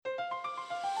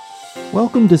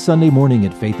Welcome to Sunday Morning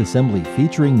at Faith Assembly,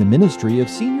 featuring the ministry of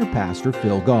Senior Pastor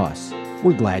Phil Goss.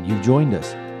 We're glad you've joined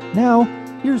us. Now,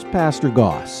 here's Pastor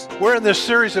Goss. We're in this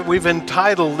series that we've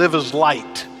entitled Live as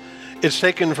Light. It's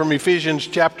taken from Ephesians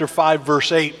chapter 5,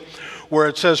 verse 8, where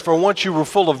it says, "For once you were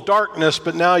full of darkness,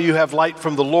 but now you have light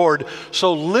from the Lord.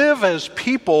 So live as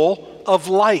people of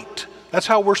light." That's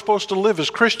how we're supposed to live as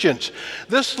Christians.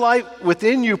 This light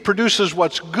within you produces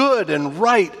what's good and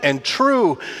right and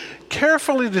true.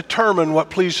 Carefully determine what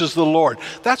pleases the Lord.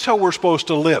 That's how we're supposed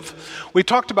to live. We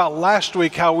talked about last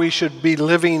week how we should be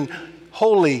living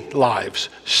holy lives,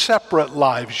 separate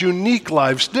lives, unique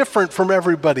lives, different from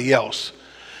everybody else.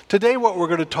 Today what we're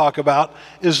going to talk about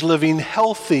is living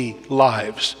healthy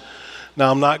lives. Now,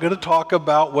 I'm not going to talk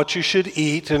about what you should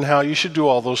eat and how you should do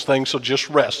all those things, so just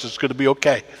rest. It's going to be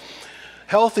okay.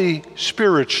 Healthy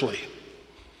spiritually.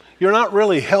 You're not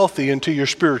really healthy until you're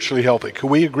spiritually healthy. Can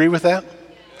we agree with that?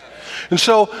 And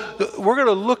so we're going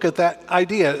to look at that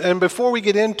idea. And before we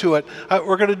get into it,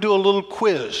 we're going to do a little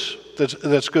quiz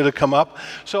that's going to come up.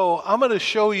 So I'm going to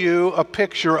show you a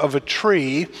picture of a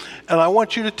tree, and I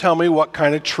want you to tell me what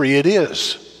kind of tree it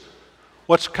is.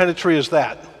 What kind of tree is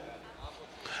that?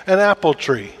 An apple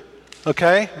tree.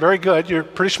 Okay, very good. You're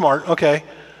pretty smart. Okay.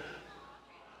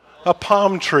 A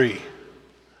palm tree.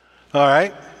 All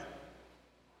right.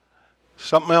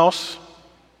 Something else?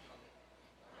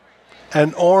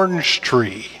 An orange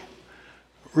tree.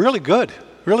 Really good.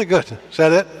 Really good. Is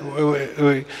that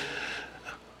it?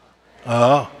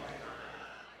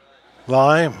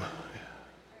 Lime.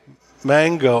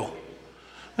 Mango.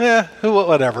 Yeah,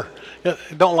 whatever.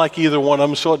 Don't like either one of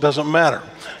them, so it doesn't matter.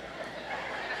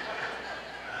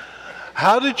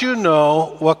 How did you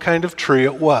know what kind of tree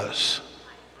it was?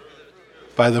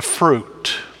 By the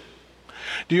fruit.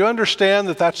 Do you understand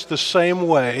that that's the same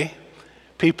way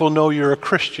people know you're a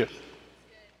Christian?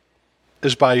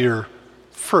 Is by your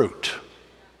fruit.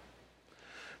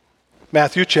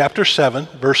 Matthew chapter 7,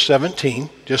 verse 17,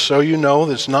 just so you know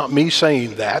that's not me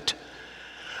saying that.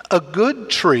 A good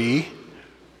tree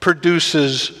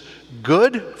produces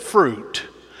good fruit.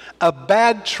 A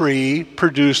bad tree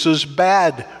produces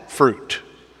bad fruit.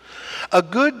 A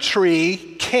good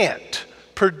tree can't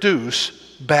produce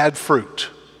bad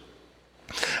fruit.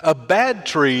 A bad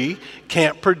tree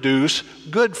can't produce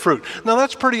good fruit. Now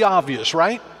that's pretty obvious,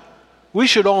 right? We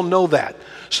should all know that.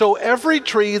 So every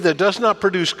tree that does not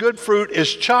produce good fruit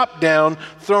is chopped down,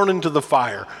 thrown into the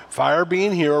fire. Fire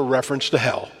being here a reference to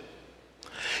hell.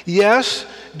 Yes,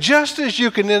 just as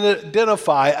you can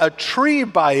identify a tree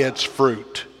by its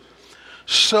fruit,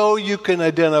 so you can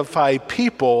identify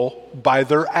people by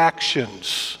their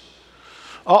actions.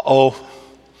 Uh-oh.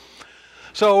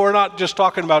 So we're not just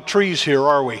talking about trees here,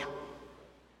 are we?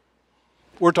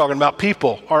 We're talking about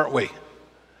people, aren't we?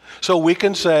 So we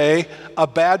can say a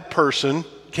bad person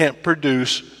can't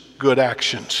produce good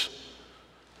actions.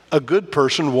 A good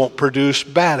person won't produce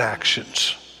bad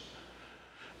actions.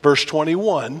 Verse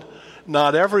 21,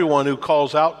 not everyone who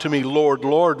calls out to me, Lord,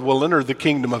 Lord, will enter the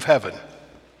kingdom of heaven.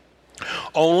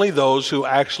 Only those who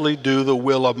actually do the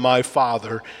will of my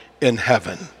Father in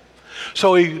heaven.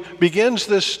 So he begins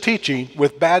this teaching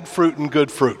with bad fruit and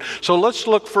good fruit. So let's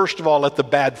look first of all at the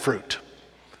bad fruit.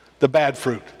 The bad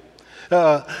fruit.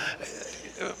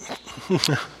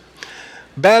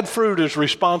 Bad fruit is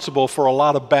responsible for a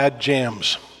lot of bad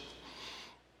jams.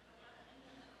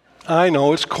 I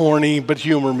know it's corny, but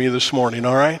humor me this morning,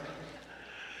 all right?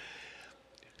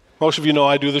 Most of you know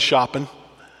I do the shopping.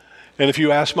 And if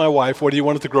you ask my wife, what do you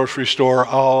want at the grocery store,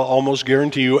 I'll almost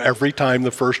guarantee you every time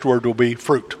the first word will be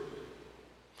fruit.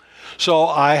 So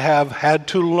I have had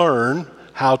to learn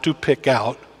how to pick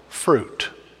out fruit.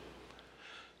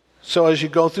 So as you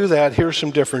go through that, here's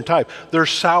some different types. There's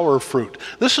sour fruit.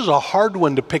 This is a hard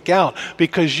one to pick out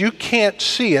because you can't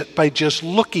see it by just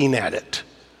looking at it.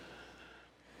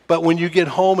 But when you get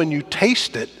home and you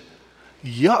taste it,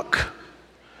 yuck.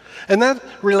 And that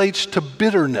relates to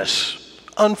bitterness,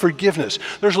 unforgiveness.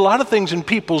 There's a lot of things in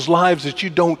people's lives that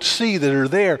you don't see that are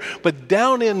there, but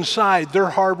down inside they're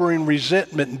harboring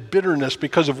resentment and bitterness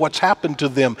because of what's happened to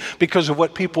them, because of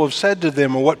what people have said to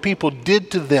them or what people did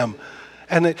to them.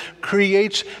 And it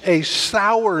creates a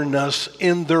sourness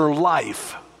in their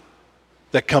life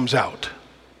that comes out.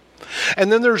 And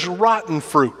then there's rotten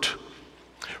fruit.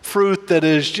 Fruit that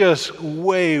is just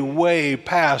way, way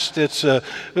past its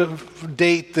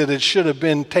date that it should have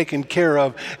been taken care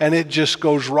of, and it just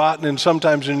goes rotten. And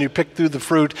sometimes when you pick through the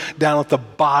fruit, down at the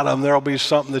bottom, there'll be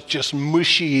something that's just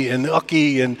mushy and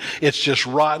ucky, and it's just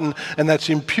rotten. And that's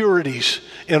impurities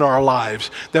in our lives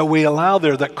that we allow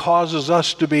there that causes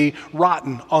us to be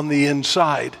rotten on the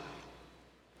inside.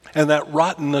 And that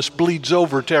rottenness bleeds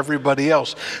over to everybody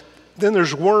else. Then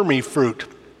there's wormy fruit.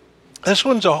 This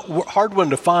one's a hard one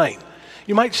to find.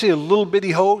 You might see a little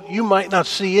bitty hole. You might not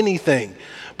see anything.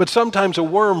 But sometimes a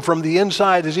worm from the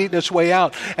inside is eating its way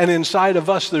out. And inside of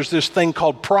us, there's this thing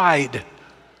called pride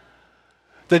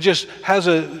that just has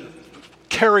a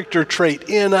character trait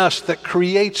in us that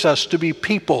creates us to be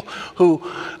people who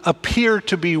appear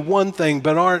to be one thing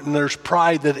but aren't, and there's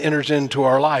pride that enters into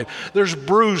our life. There's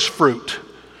bruised fruit.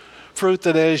 Fruit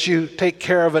that as you take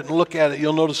care of it and look at it,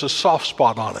 you'll notice a soft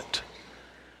spot on it.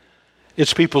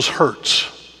 It's people's hurts.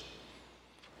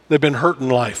 They've been hurt in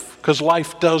life, because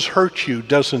life does hurt you,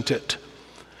 doesn't it?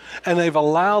 And they've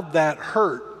allowed that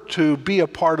hurt to be a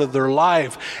part of their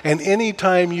life. And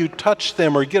anytime you touch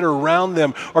them or get around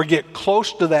them or get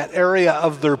close to that area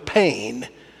of their pain,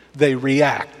 they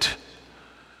react.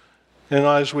 And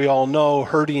as we all know,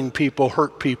 hurting people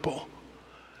hurt people.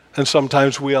 And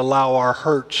sometimes we allow our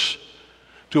hurts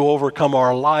to overcome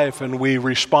our life, and we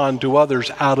respond to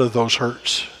others out of those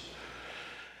hurts.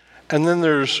 And then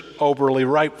there's overly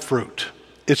ripe fruit.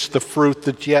 It's the fruit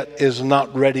that yet is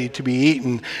not ready to be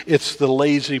eaten. It's the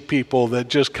lazy people that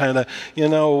just kind of, you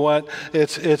know what,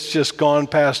 it's just gone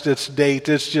past its date.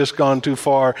 It's just gone too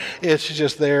far. It's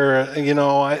just there. You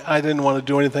know, I didn't want to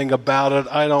do anything about it.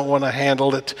 I don't want to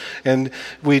handle it. And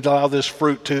we allow this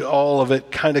fruit to all of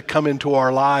it kind of come into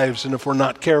our lives. And if we're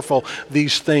not careful,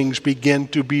 these things begin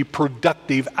to be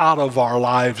productive out of our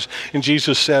lives. And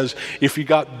Jesus says, if you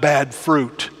got bad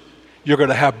fruit, you're going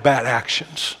to have bad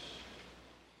actions.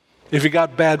 If you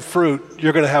got bad fruit,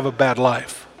 you're going to have a bad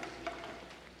life.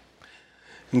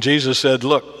 And Jesus said,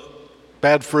 look,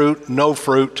 bad fruit, no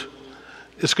fruit,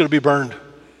 it's going to be burned.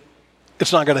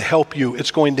 It's not going to help you.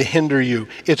 It's going to hinder you.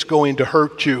 It's going to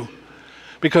hurt you.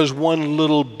 Because one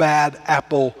little bad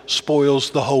apple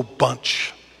spoils the whole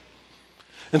bunch.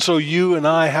 And so you and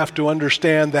I have to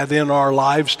understand that in our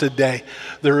lives today,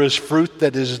 there is fruit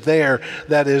that is there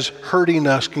that is hurting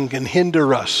us and can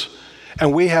hinder us.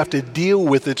 And we have to deal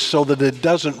with it so that it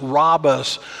doesn't rob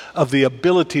us of the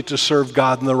ability to serve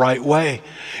God in the right way.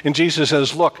 And Jesus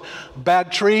says, look,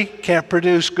 bad tree can't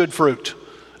produce good fruit.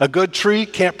 A good tree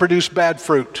can't produce bad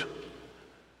fruit.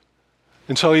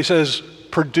 And so he says,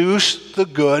 produce the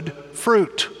good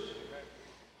fruit.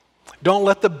 Don't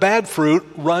let the bad fruit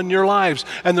run your lives.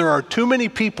 And there are too many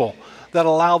people that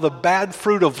allow the bad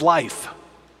fruit of life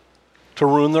to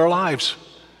ruin their lives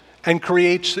and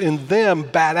creates in them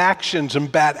bad actions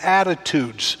and bad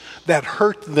attitudes that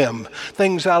hurt them,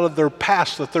 things out of their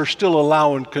past that they're still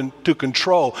allowing to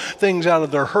control, things out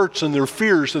of their hurts and their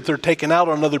fears that they're taking out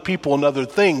on other people and other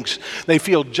things. They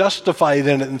feel justified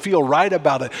in it and feel right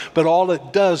about it, but all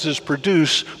it does is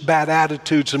produce bad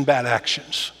attitudes and bad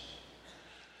actions.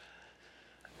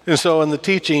 And so in the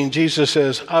teaching, Jesus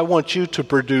says, I want you to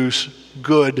produce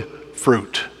good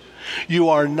fruit. You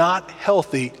are not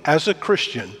healthy as a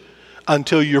Christian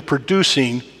until you're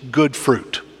producing good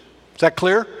fruit. Is that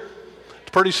clear?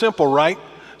 It's pretty simple, right?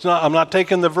 I'm not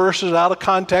taking the verses out of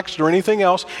context or anything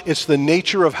else. It's the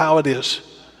nature of how it is.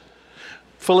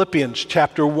 Philippians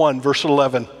chapter 1, verse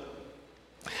 11.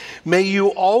 May you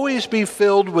always be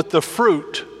filled with the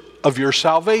fruit of your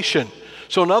salvation.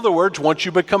 So in other words, once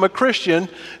you become a Christian,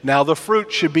 now the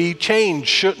fruit should be changed,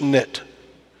 shouldn't it?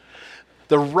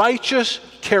 The righteous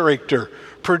character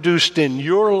produced in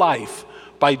your life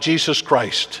by Jesus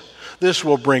Christ. This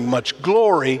will bring much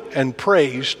glory and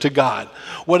praise to God.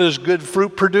 What does good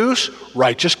fruit produce?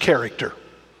 Righteous character,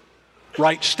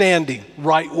 right standing,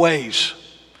 right ways.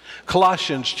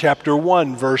 Colossians chapter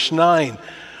 1, verse 9.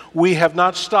 We have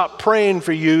not stopped praying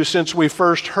for you since we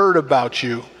first heard about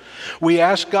you. We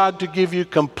ask God to give you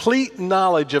complete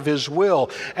knowledge of His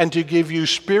will and to give you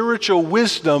spiritual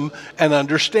wisdom and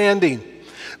understanding.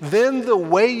 Then the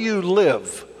way you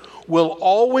live will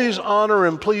always honor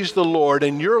and please the Lord,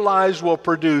 and your lives will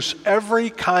produce every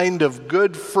kind of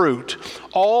good fruit.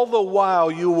 All the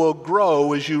while you will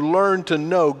grow as you learn to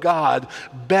know God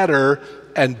better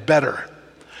and better.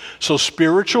 So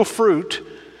spiritual fruit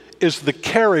is the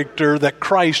character that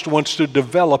Christ wants to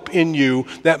develop in you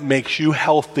that makes you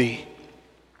healthy.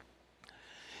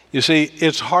 You see,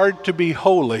 it's hard to be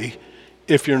holy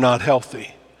if you're not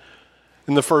healthy.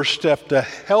 And the first step to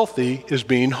healthy is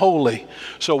being holy.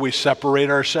 So we separate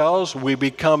ourselves. We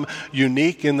become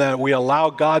unique in that we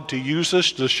allow God to use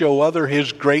us to show others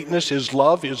His greatness, His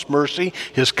love, His mercy,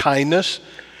 His kindness.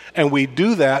 And we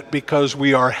do that because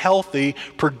we are healthy,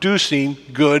 producing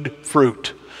good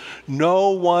fruit. No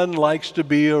one likes to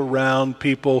be around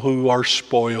people who are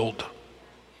spoiled.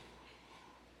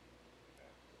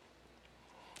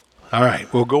 All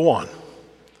right, we'll go on.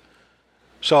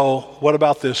 So what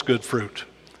about this good fruit?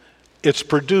 It's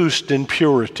produced in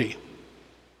purity.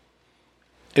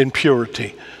 In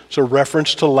purity. It's a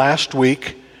reference to last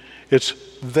week. It's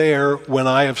there when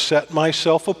I have set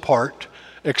myself apart,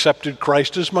 accepted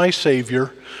Christ as my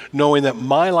Savior, knowing that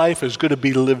my life is going to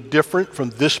be lived different from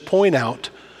this point out.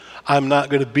 I'm not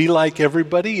going to be like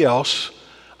everybody else.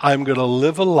 I'm going to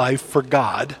live a life for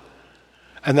God.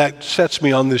 And that sets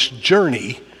me on this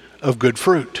journey of good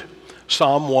fruit.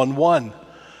 Psalm 1:1.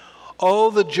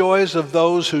 Oh, the joys of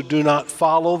those who do not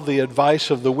follow the advice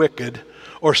of the wicked,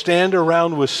 or stand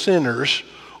around with sinners,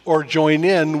 or join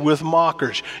in with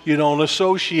mockers. You don't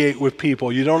associate with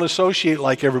people. You don't associate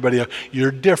like everybody else.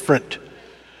 You're different.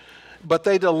 But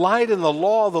they delight in the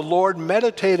law of the Lord,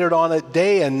 meditated on it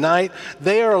day and night.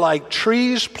 They are like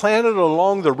trees planted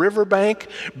along the riverbank,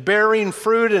 bearing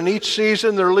fruit in each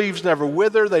season. Their leaves never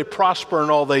wither. They prosper in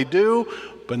all they do,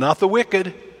 but not the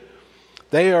wicked.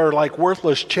 They are like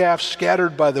worthless chaff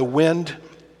scattered by the wind.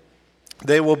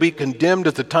 They will be condemned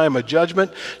at the time of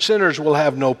judgment. Sinners will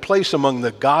have no place among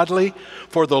the godly.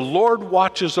 For the Lord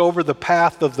watches over the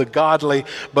path of the godly,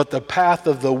 but the path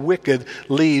of the wicked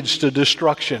leads to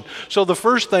destruction. So the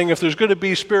first thing, if there's going to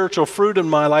be spiritual fruit in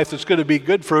my life that's going to be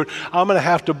good fruit, I'm going to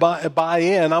have to buy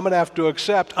in. I'm going to have to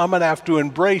accept. I'm going to have to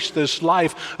embrace this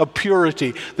life of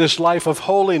purity, this life of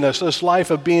holiness, this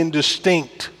life of being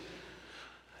distinct.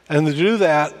 And to do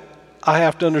that, I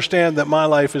have to understand that my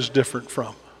life is different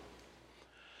from.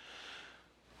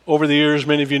 Over the years,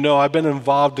 many of you know, I've been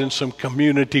involved in some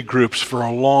community groups for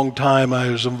a long time.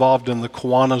 I was involved in the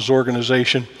Kiwanis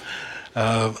organization.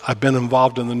 I've been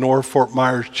involved in the North Fort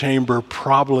Myers Chamber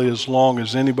probably as long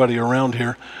as anybody around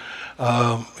here.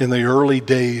 In the early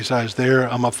days, I was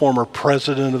there. I'm a former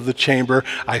president of the chamber.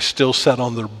 I still sat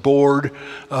on their board.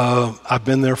 I've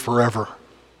been there forever.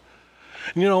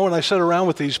 You know, when I sit around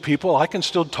with these people, I can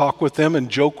still talk with them and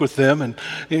joke with them and,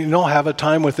 have a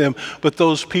time with them, but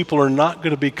those people are not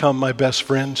going to become my best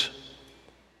friends.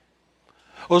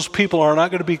 Those people are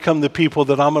not going to become the people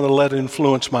that I'm going to let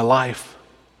influence my life.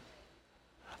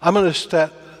 I'm going to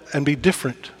step and be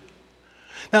different.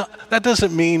 Now, that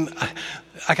doesn't mean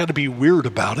I got to be weird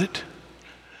about it.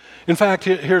 In fact,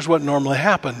 here's what normally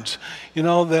happens.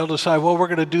 They'll decide, well, we're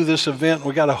going to do this event.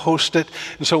 We got to host it.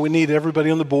 And so we need everybody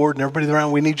on the board and everybody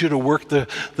around. We need you to work the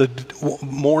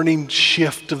morning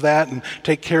shift of that and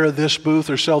take care of this booth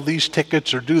or sell these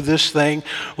tickets or do this thing.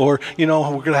 Or, we're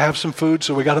going to have some food,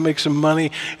 so we got to make some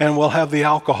money and we'll have the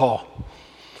alcohol.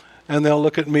 And they'll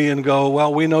look at me and go,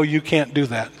 well, we know you can't do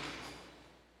that.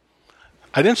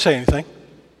 I didn't say anything.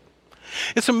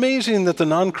 It's amazing that the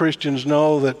non-Christians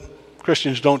know that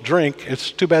Christians don't drink.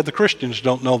 It's too bad the Christians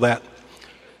don't know that.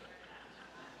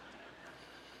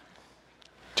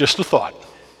 Just a thought.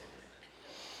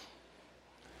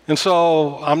 And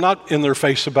so I'm not in their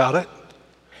face about it.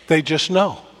 They just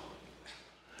know.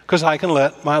 Because I can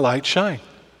let my light shine.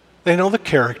 They know the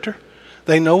character.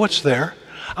 They know what's there.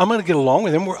 I'm going to get along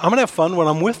with them. I'm going to have fun when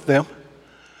I'm with them.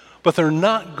 But they're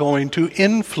not going to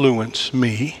influence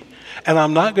me. And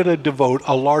I'm not going to devote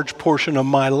a large portion of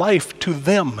my life to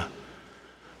them.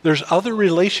 There's other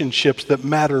relationships that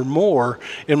matter more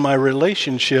in my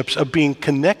relationships of being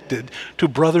connected to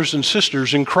brothers and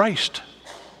sisters in Christ.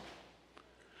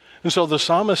 And so the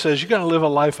psalmist says, you got to live a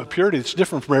life of purity. It's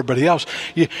different from everybody else.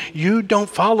 You don't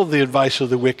follow the advice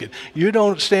of the wicked. You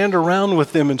don't stand around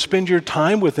with them and spend your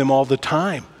time with them all the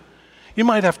time. You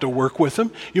might have to work with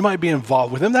them. You might be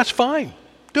involved with them. That's fine.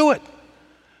 Do it.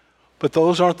 But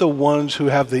those aren't the ones who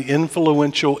have the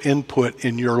influential input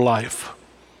in your life.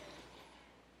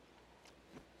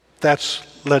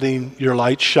 That's letting your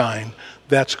light shine.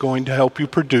 That's going to help you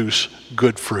produce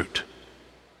good fruit.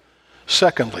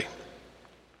 Secondly,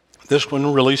 this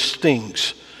one really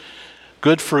stings.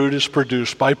 Good fruit is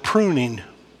produced by pruning.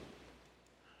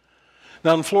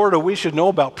 Now in Florida, we should know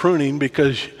about pruning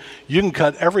because you can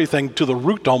cut everything to the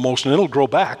root almost and it'll grow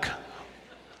back.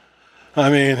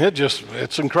 I mean,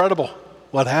 it's incredible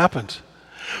what happens.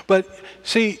 But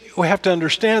see, we have to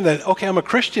understand that, okay, I'm a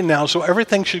Christian now, so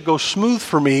everything should go smooth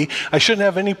for me. I shouldn't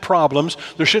have any problems.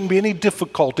 There shouldn't be any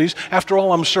difficulties. After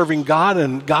all, I'm serving God,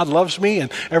 and God loves me,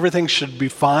 and everything should be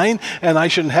fine, and I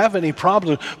shouldn't have any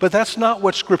problems. But that's not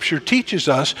what Scripture teaches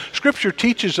us. Scripture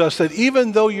teaches us that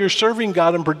even though you're serving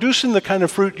God and producing the kind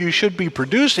of fruit you should be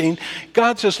producing,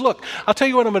 God says, look, I'll tell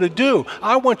you what I'm going to do.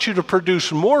 I want you to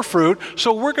produce more fruit,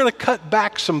 so we're going to cut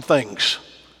back some things.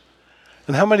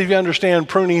 And how many of you understand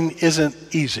pruning isn't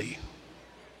easy?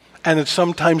 And it's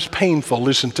sometimes painful,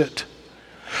 isn't it?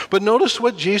 But notice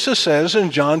what Jesus says in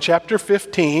John chapter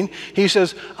 15. He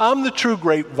says, I'm the true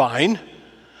grapevine.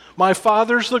 My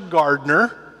Father's the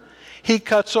gardener. He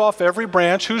cuts off every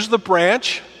branch. Who's the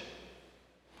branch?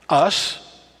 us,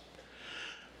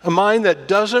 a mind that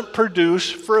doesn't produce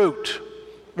fruit.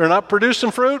 They're not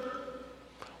producing fruit.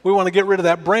 We want to get rid of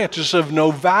that branch. It's of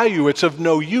no value. It's of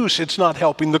no use. It's not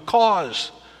helping the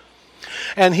cause.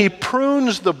 And he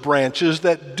prunes the branches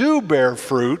that do bear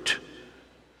fruit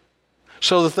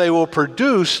so that they will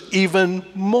produce even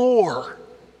more.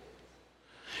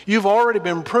 You've already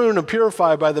been pruned and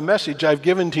purified by the message I've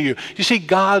given to you. You see,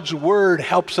 God's word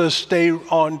helps us stay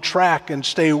on track and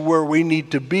stay where we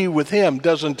need to be with him,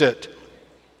 doesn't it?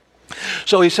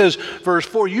 So he says, verse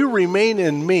 4, you remain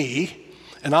in me,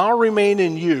 and I'll remain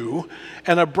in you,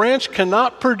 and a branch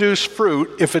cannot produce fruit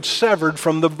if it's severed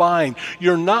from the vine.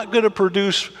 You're not going to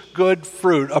produce good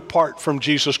fruit apart from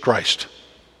Jesus Christ.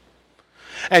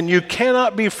 And you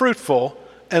cannot be fruitful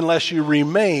unless you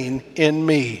remain in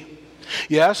me.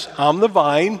 Yes, I'm the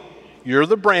vine, you're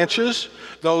the branches.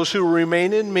 Those who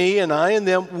remain in me and I in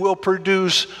them will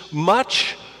produce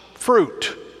much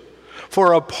fruit.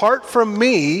 For apart from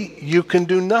me, you can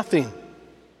do nothing.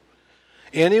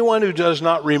 Anyone who does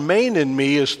not remain in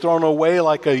me is thrown away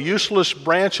like a useless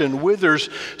branch and withers.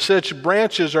 Such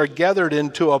branches are gathered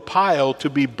into a pile to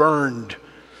be burned.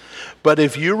 But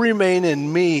if you remain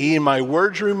in me, and my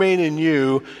words remain in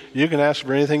you, you can ask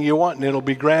for anything you want and it'll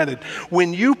be granted.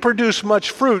 When you produce much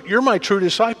fruit, you're my true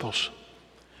disciples.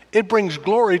 It brings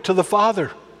glory to the Father.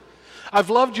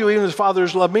 I've loved you even as the Father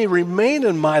has loved me. Remain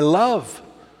in my love.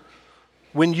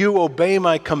 When you obey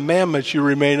my commandments, you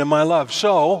remain in my love.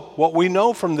 So, what we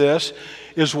know from this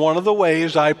is one of the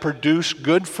ways I produce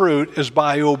good fruit is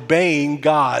by obeying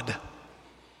God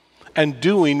and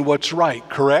doing what's right,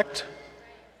 correct?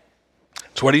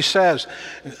 That's what he says.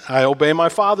 I obey my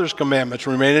Father's commandments,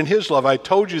 remain in his love. I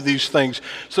told you these things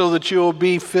so that you will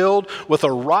be filled with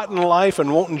a rotten life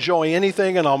and won't enjoy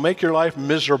anything, and I'll make your life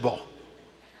miserable.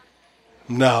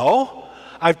 No,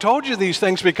 I've told you these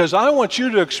things because I want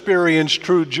you to experience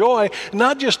true joy,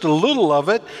 not just a little of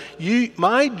it.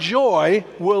 My joy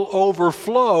will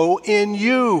overflow in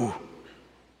you.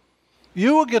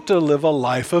 You will get to live a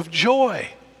life of joy.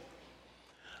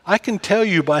 I can tell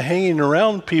you by hanging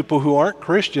around people who aren't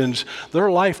Christians,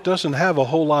 their life doesn't have a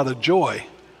whole lot of joy.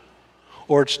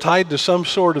 Or it's tied to some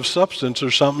sort of substance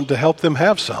or something to help them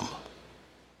have some.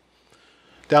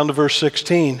 Down to verse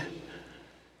 16.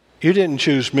 You didn't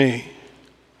choose me.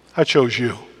 I chose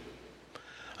you.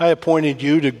 I appointed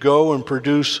you to go and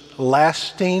produce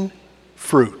lasting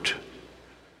fruit,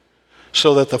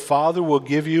 so that the Father will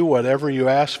give you whatever you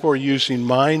ask for using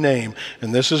my name.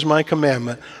 And this is my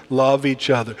commandment, love each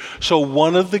other. So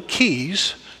one of the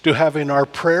keys to having our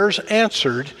prayers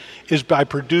answered is by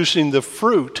producing the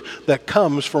fruit that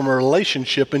comes from a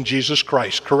relationship in Jesus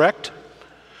Christ, correct?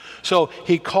 So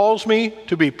he calls me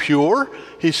to be pure.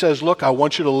 He says, look, I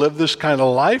want you to live this kind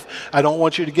of life. I don't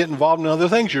want you to get involved in other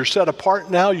things. You're set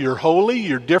apart now. You're holy.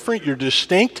 You're different. You're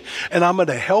distinct. And I'm going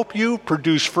to help you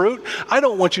produce fruit. I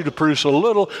don't want you to produce a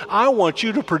little. I want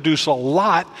you to produce a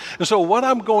lot. And so what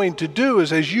I'm going to do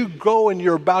is as you go and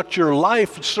you're about your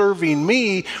life serving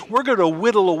me, we're going to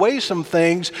whittle away some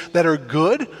things that are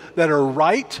good, that are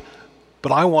right,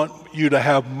 but I want you to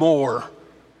have more.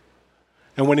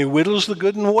 And when he whittles the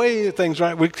good and away things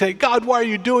right, we say, God, why are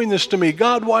you doing this to me?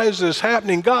 God, why is this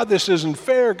happening? God, this isn't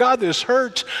fair. God, this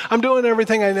hurts. I'm doing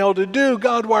everything I know to do.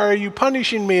 God, why are you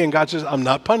punishing me? And God says, I'm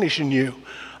not punishing you.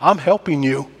 I'm helping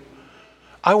you.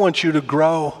 I want you to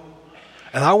grow.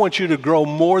 And I want you to grow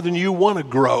more than you want to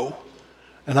grow.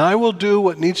 And I will do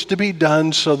what needs to be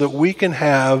done so that we can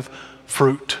have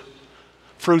fruit.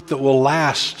 Fruit that will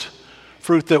last.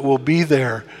 Fruit that will be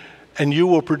there. And you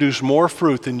will produce more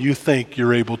fruit than you think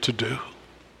you're able to do.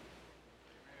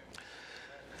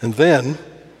 And then,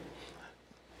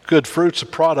 good fruit's a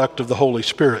product of the Holy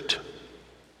Spirit.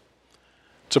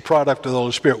 It's a product of the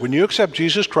Holy Spirit. When you accept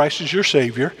Jesus Christ as your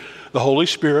Savior, the Holy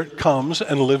Spirit comes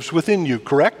and lives within you,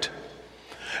 correct?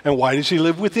 And why does he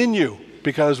live within you?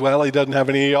 Because, well, he doesn't have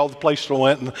any other place to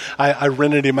went, and I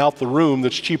rented him out the room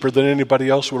that's cheaper than anybody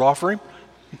else would offer him?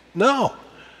 No.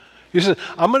 He says,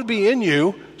 I'm going to be in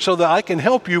you so that I can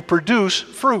help you produce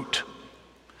fruit.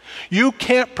 You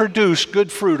can't produce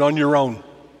good fruit on your own.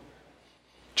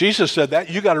 Jesus said that.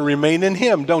 You got to remain in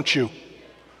him, don't you?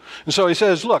 And so he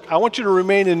says, look, I want you to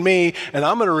remain in me, and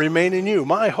I'm going to remain in you.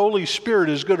 My Holy Spirit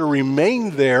is going to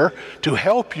remain there to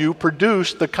help you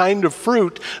produce the kind of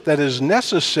fruit that is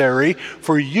necessary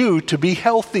for you to be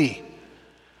healthy.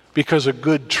 Because a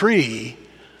good tree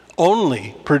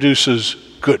only produces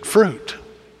good fruit.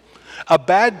 A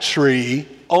bad tree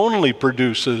only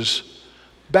produces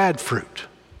bad fruit.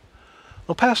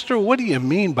 Well, Pastor, what do you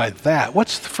mean by that?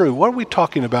 What's the fruit? What are we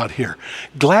talking about here?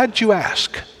 Glad you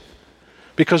ask.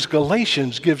 Because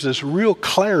Galatians gives us real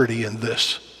clarity in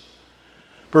this.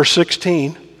 Verse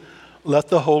 16, let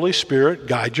the Holy Spirit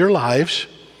guide your lives.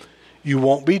 You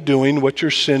won't be doing what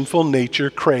your sinful nature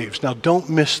craves. Now, don't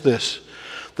miss this.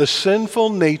 The sinful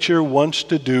nature wants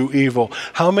to do evil.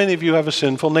 How many of you have a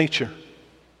sinful nature?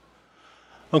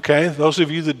 Okay, those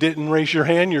of you that didn't raise your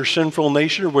hand, your sinful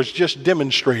nature was just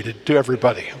demonstrated to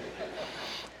everybody.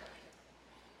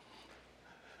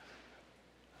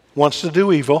 Wants to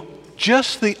do evil,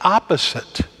 just the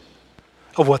opposite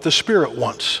of what the Spirit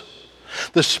wants.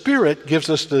 The Spirit gives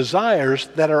us desires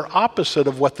that are opposite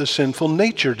of what the sinful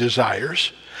nature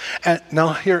desires. And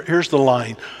now here's the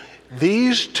line.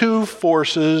 These two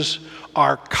forces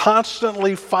are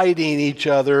constantly fighting each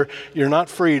other. You're not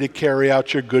free to carry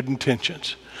out your good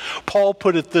intentions. Paul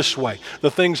put it this way.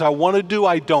 The things I want to do,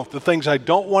 I don't. The things I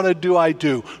don't want to do, I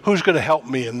do. Who's going to help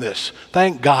me in this?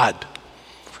 Thank God.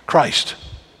 Christ.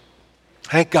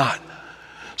 Thank God.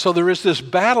 So there is this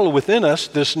battle within us,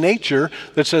 this nature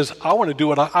that says, I want to do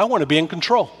what I want to be in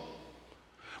control.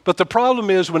 But the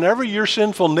problem is, whenever your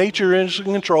sinful nature is in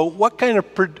control, what kind of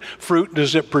fruit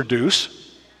does it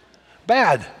produce?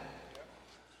 Bad.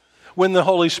 When the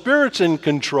Holy Spirit's in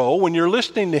control, when you're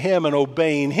listening to Him and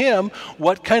obeying Him,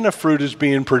 what kind of fruit is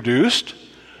being produced?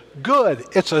 Good.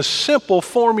 It's a simple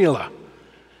formula.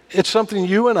 It's something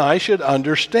you and I should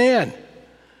understand.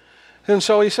 And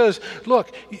so he says,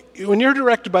 look, when you're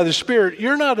directed by the Spirit,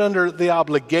 you're not under the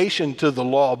obligation to the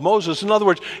law of Moses. In other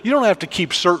words, you don't have to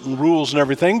keep certain rules and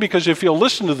everything, because if you'll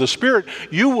listen to the Spirit,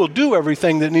 you will do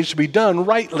everything that needs to be done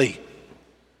rightly.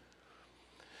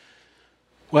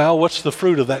 Well, what's the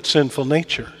fruit of that sinful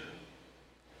nature?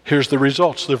 Here's the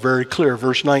results. They're very clear.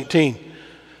 Verse 19,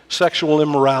 sexual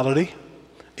immorality,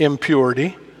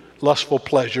 impurity, lustful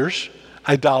pleasures,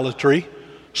 idolatry,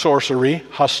 sorcery,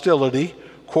 hostility,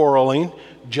 quarreling,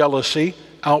 jealousy,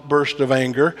 outburst of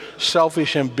anger,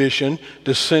 selfish ambition,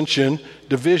 dissension,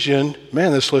 division.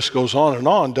 Man, this list goes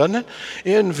on, doesn't it?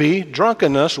 Envy,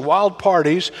 drunkenness, wild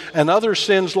parties, and other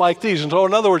sins like these. And so,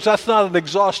 in other words, that's not an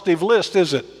exhaustive list,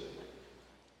 is it?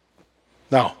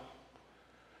 Now,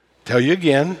 tell you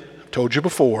again, I've told you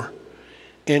before,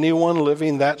 anyone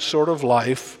living that sort of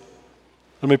life,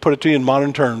 let me put it to you in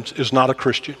modern terms, is not a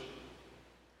Christian.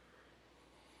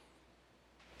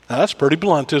 Now, that's pretty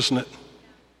blunt, isn't it?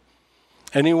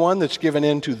 Anyone that's given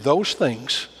in to those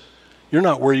things, you're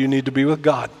not where you need to be with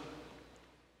God.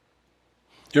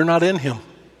 You're not in Him.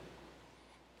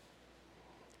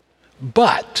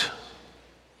 But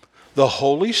the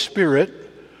Holy Spirit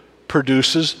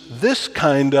produces this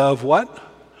kind of what?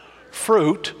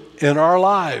 Fruit in our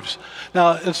lives.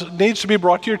 Now, it needs to be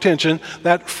brought to your attention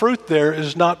that fruit there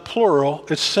is not plural,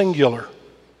 it's singular.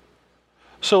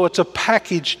 So it's a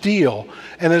package deal.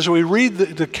 And as we read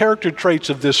the character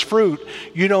traits of this fruit,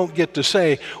 you don't get to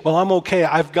say, well, I'm okay,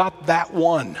 I've got that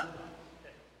one.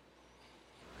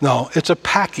 No, it's a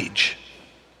package.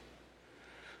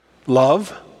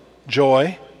 Love,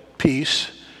 joy,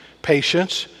 peace,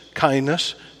 patience,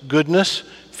 kindness, goodness,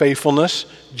 faithfulness,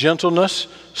 gentleness,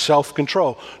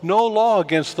 self-control. No law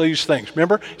against these things.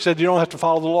 Remember, he said you don't have to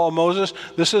follow the law of Moses.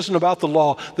 This isn't about the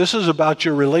law. This is about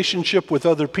your relationship with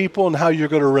other people and how you're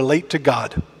going to relate to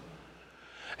God.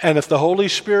 And if the Holy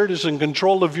Spirit is in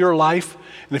control of your life,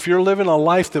 and if you're living a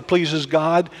life that pleases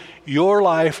God, your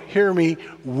life, hear me,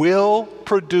 will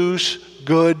produce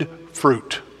good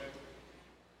fruit.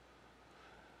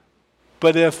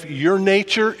 But if your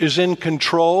nature is in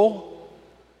control,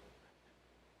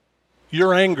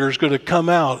 your anger is going to come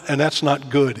out, and that's not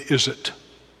good, is it?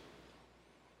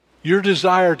 Your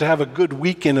desire to have a good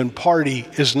weekend and party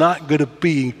is not going to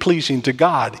be pleasing to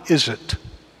God, is it?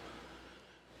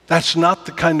 That's not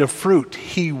the kind of fruit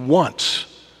He wants.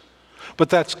 But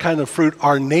that's the kind of fruit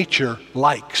our nature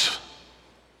likes.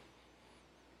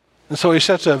 And so He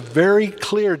sets a very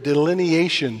clear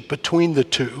delineation between the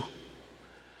two.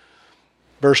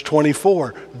 Verse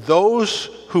 24, those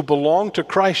who belong to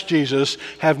Christ Jesus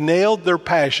have nailed their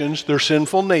passions, their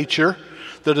sinful nature,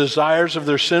 the desires of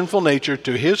their sinful nature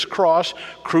to His cross,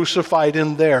 crucified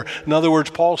in there. In other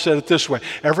words, Paul said it this way,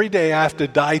 every day I have to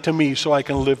die to me so I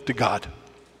can live to God.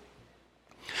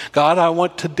 God, I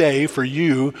want today for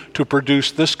you to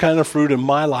produce this kind of fruit in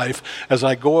my life as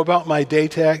I go about my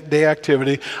day-to-day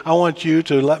activity. I want you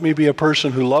to let me be a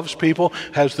person who loves people,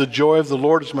 has the joy of the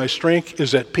Lord as my strength,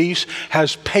 is at peace,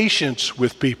 has patience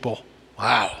with people.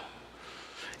 Wow.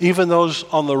 Even those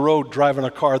on the road driving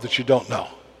a car that you don't know.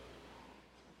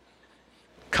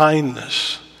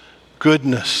 Kindness,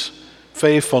 goodness,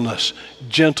 faithfulness,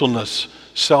 gentleness,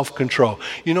 self-control.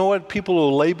 You know what people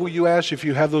will label you as if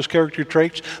you have those character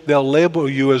traits? They'll label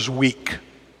you as weak.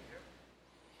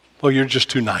 Well, you're just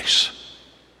too nice.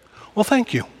 Well,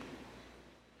 thank you.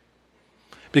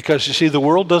 Because you see, the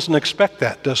world doesn't expect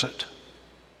that, does it?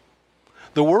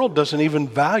 The world doesn't even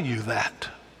value that.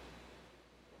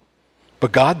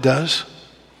 But God does.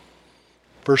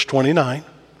 Verse 25.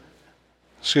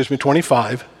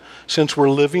 Since we're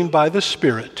living by the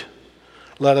Spirit,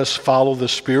 let us follow the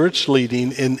Spirit's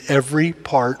leading in every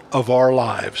part of our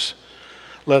lives.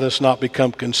 Let us not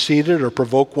become conceited or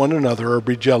provoke one another or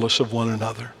be jealous of one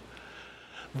another.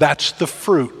 That's the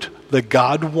fruit that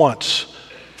God wants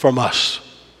from us.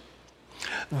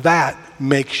 That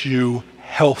makes you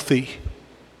healthy.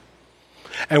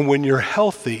 And when you're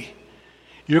healthy,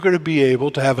 you're going to be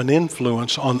able to have an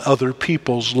influence on other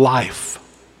people's life.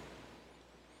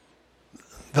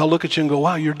 They'll look at you and go,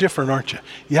 wow, you're different, aren't you?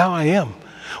 Yeah, I am.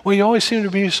 Well, you always seem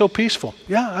to be so peaceful.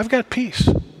 Yeah, I've got peace.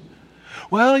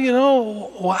 Well, you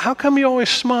know, how come you always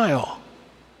smile?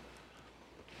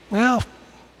 Well,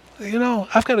 you know,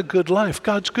 I've got a good life.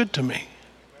 God's good to me.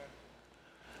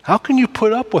 How can you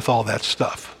put up with all that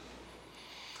stuff?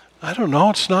 I don't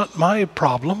know. It's not my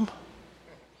problem.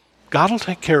 God will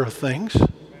take care of things.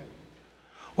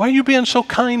 Why are you being so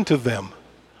kind to them?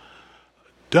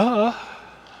 Duh.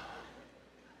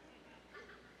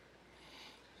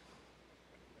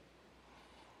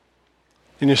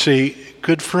 And you see,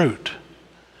 good fruit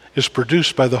is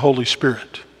produced by the Holy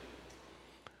Spirit.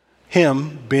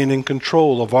 Him being in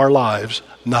control of our lives,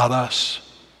 not us.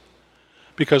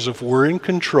 Because if we're in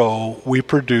control, we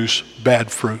produce bad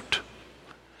fruit.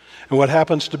 And what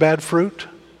happens to bad fruit?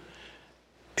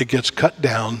 It gets cut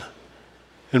down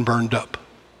and burned up.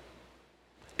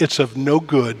 It's of no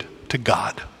good to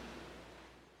God.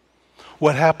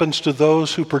 What happens to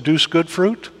those who produce good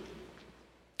fruit?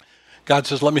 God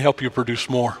says, let me help you produce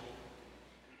more.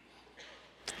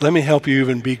 Let me help you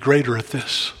even be greater at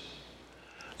this.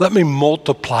 Let me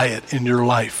multiply it in your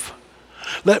life.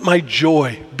 Let my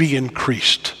joy be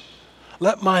increased.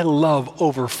 Let my love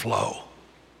overflow.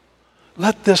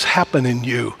 Let this happen in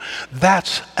you.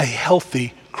 That's a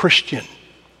healthy Christian.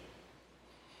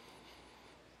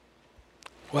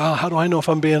 Well, how do I know if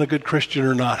I'm being a good Christian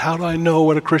or not? How do I know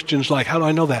what a Christian's like? How do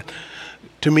I know that?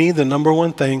 To me, the number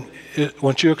one thing,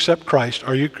 once you accept Christ,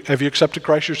 have you accepted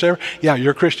Christ your Savior? Yeah,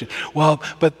 you're a Christian. Well,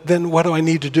 but then what do I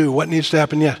need to do? What needs to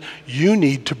happen? Yes, you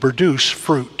need to produce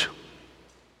fruit,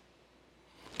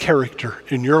 character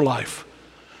in your life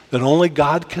that only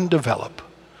God can develop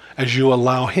as you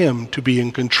allow Him to be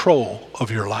in control of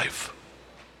your life.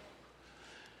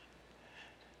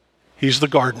 He's the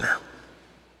gardener.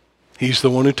 He's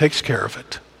the one who takes care of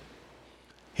it.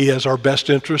 He has our best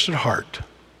interest at heart.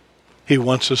 He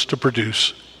wants us to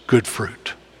produce good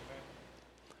fruit.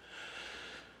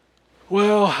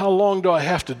 Well, how long do I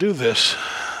have to do this?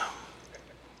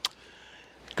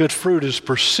 Good fruit is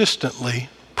persistently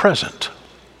present.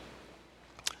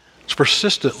 It's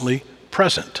persistently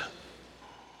present.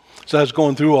 As I was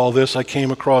going through all this, I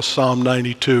came across Psalm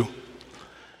 92.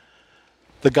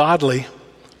 The godly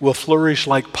will flourish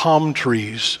like palm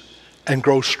trees and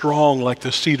grow strong like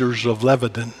the cedars of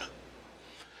Lebanon.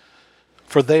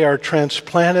 For they are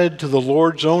transplanted to the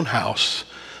Lord's own house.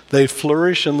 They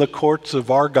flourish in the courts of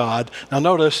our God. Now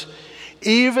notice,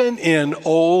 even in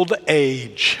old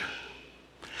age.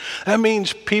 That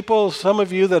means people, some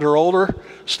of you that are older,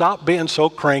 stop being so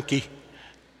cranky.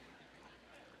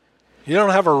 You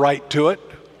don't have a right to it.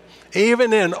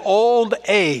 Even in old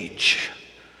age,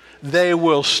 they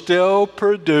will still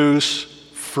produce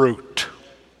fruit.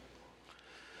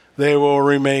 They will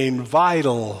remain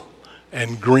vital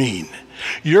and green.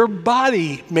 Your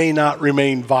body may not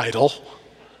remain vital,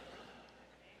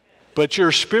 but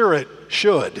your spirit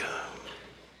should.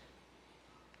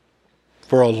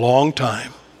 For a long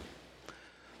time,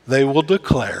 they will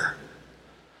declare,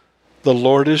 the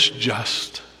Lord is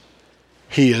just.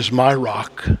 He is my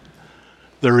rock.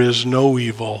 There is no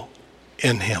evil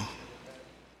in Him.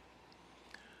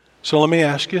 So let me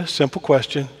ask you a simple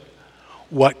question.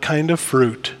 What kind of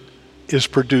fruit is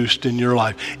produced in your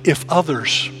life? If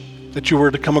others that you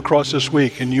were to come across this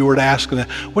week and you were to ask them,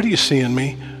 what do you see in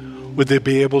me? Would they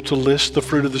be able to list the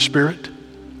fruit of the Spirit?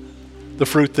 The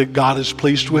fruit that God is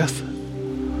pleased with?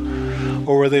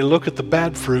 Or will they look at the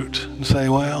bad fruit and say,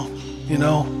 well, you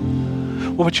know,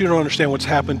 but you don't understand what's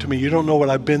happened to me. You don't know what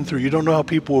I've been through. You don't know how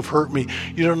people have hurt me.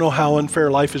 You don't know how unfair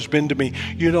life has been to me.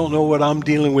 You don't know what I'm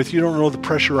dealing with. You don't know the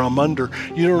pressure I'm under.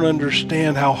 You don't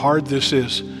understand how hard this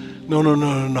is.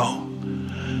 No.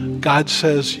 God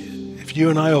says, if you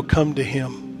and I will come to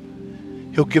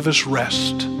Him, He'll give us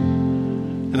rest.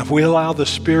 And if we allow the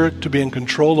Spirit to be in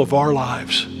control of our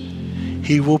lives,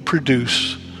 He will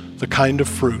produce the kind of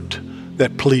fruit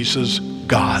that pleases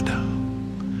God.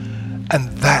 And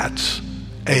that's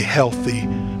a healthy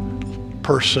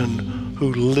person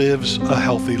who lives a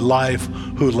healthy life,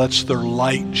 who lets their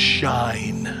light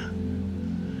shine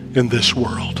in this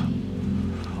world.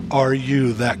 Are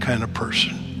you that kind of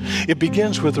person? It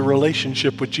begins with a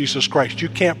relationship with Jesus Christ. You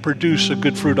can't produce a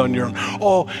good fruit on your own.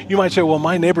 Oh, you might say, well,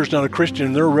 my neighbor's not a Christian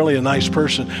and they're really a nice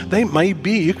person. They might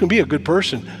be. You can be a good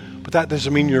person, but that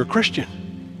doesn't mean you're a Christian.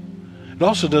 It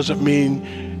also doesn't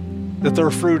mean that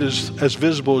their fruit is as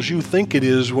visible as you think it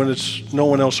is when it's no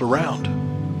one else around.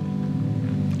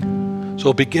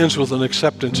 So it begins with an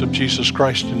acceptance of Jesus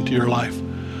Christ into your life.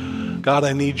 God,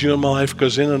 I need you in my life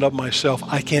because in and of myself,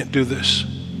 I can't do this.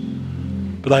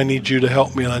 But I need you to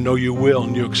help me, and I know you will,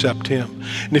 and you accept him.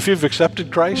 And if you've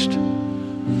accepted Christ,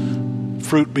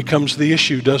 fruit becomes the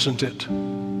issue, doesn't it?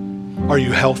 Are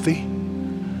you healthy?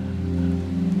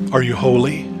 Are you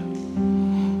holy?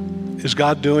 Is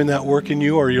God doing that work in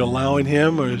you? Are you allowing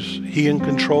him, or is he in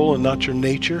control and not your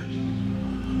nature?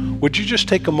 Would you just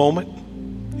take a moment,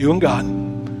 you and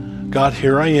God? God,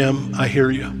 here I am. I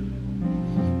hear you.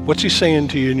 What's he saying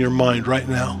to you in your mind right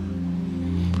now?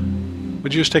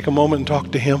 Would you just take a moment and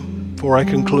talk to him before I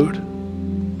conclude?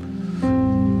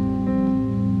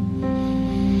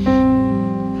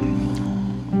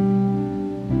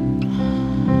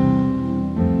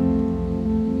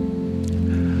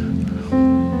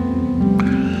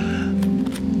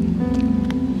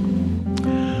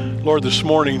 Lord, this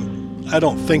morning, I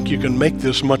don't think you can make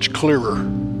this much clearer.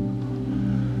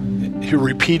 You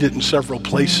repeat it in several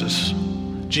places.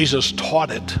 Jesus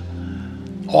taught it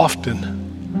often.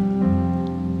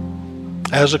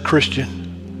 As a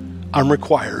Christian, I'm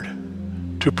required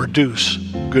to produce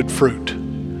good fruit.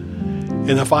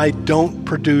 And if I don't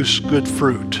produce good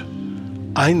fruit,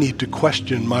 I need to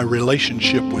question my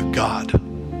relationship with God.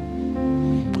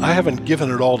 I haven't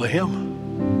given it all to him.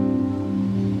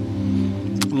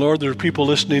 Lord, there are people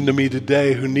listening to me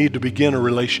today who need to begin a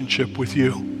relationship with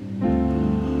you,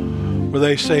 where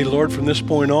they say, Lord, from this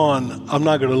point on, I'm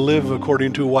not going to live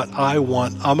according to what I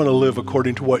want. I'm going to live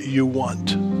according to what you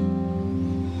want.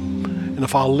 And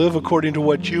if I'll live according to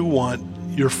what you want,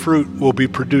 your fruit will be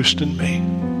produced in me.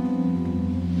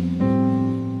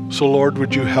 So, Lord,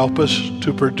 would you help us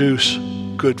to produce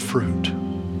good fruit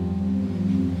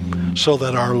so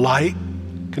that our light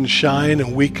can shine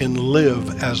and we can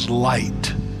live as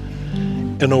light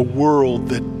in a world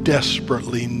that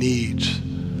desperately needs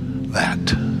that.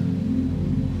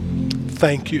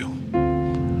 Thank you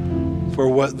for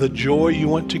what the joy you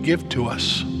want to give to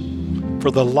us, for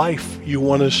the life you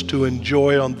want us to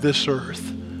enjoy on this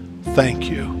earth. Thank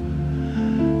you.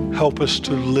 Help us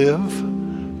to live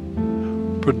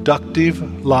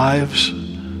productive lives,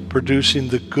 producing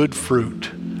the good fruit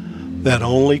that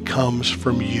only comes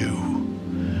from you.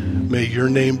 May your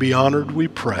name be honored, we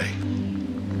pray.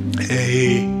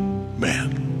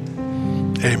 Amen.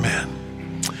 Amen.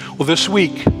 Well, this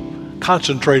week,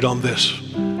 concentrate on this.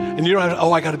 And you don't have to,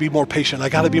 I got to be more patient. I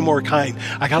got to be more kind.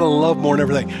 I got to love more and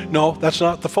everything. No, that's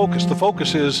not the focus. The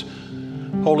focus is,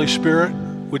 Holy Spirit,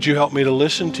 would you help me to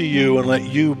listen to you and let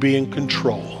you be in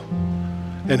control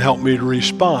and help me to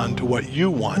respond to what you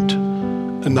want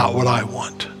and not what I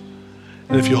want.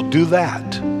 And if you'll do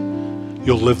that,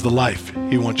 you'll live the life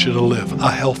he wants you to live,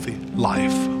 a healthy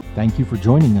life. Thank you for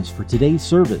joining us for today's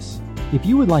service. If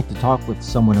you would like to talk with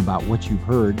someone about what you've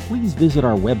heard, please visit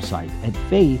our website at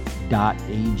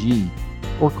faith.ag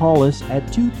or call us at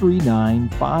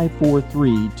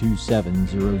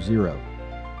 239-543-2700.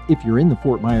 If you're in the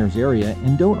Fort Myers area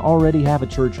and don't already have a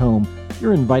church home,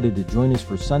 you're invited to join us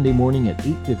for Sunday morning at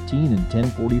 8:15 and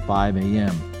 10:45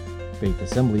 a.m. Faith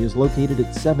Assembly is located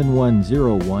at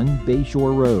 7101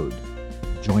 Bayshore Road.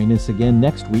 Join us again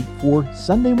next week for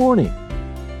Sunday Morning.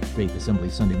 Faith Assembly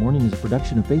Sunday Morning is a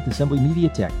production of Faith Assembly Media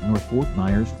Tech, North Fort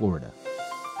Myers, Florida.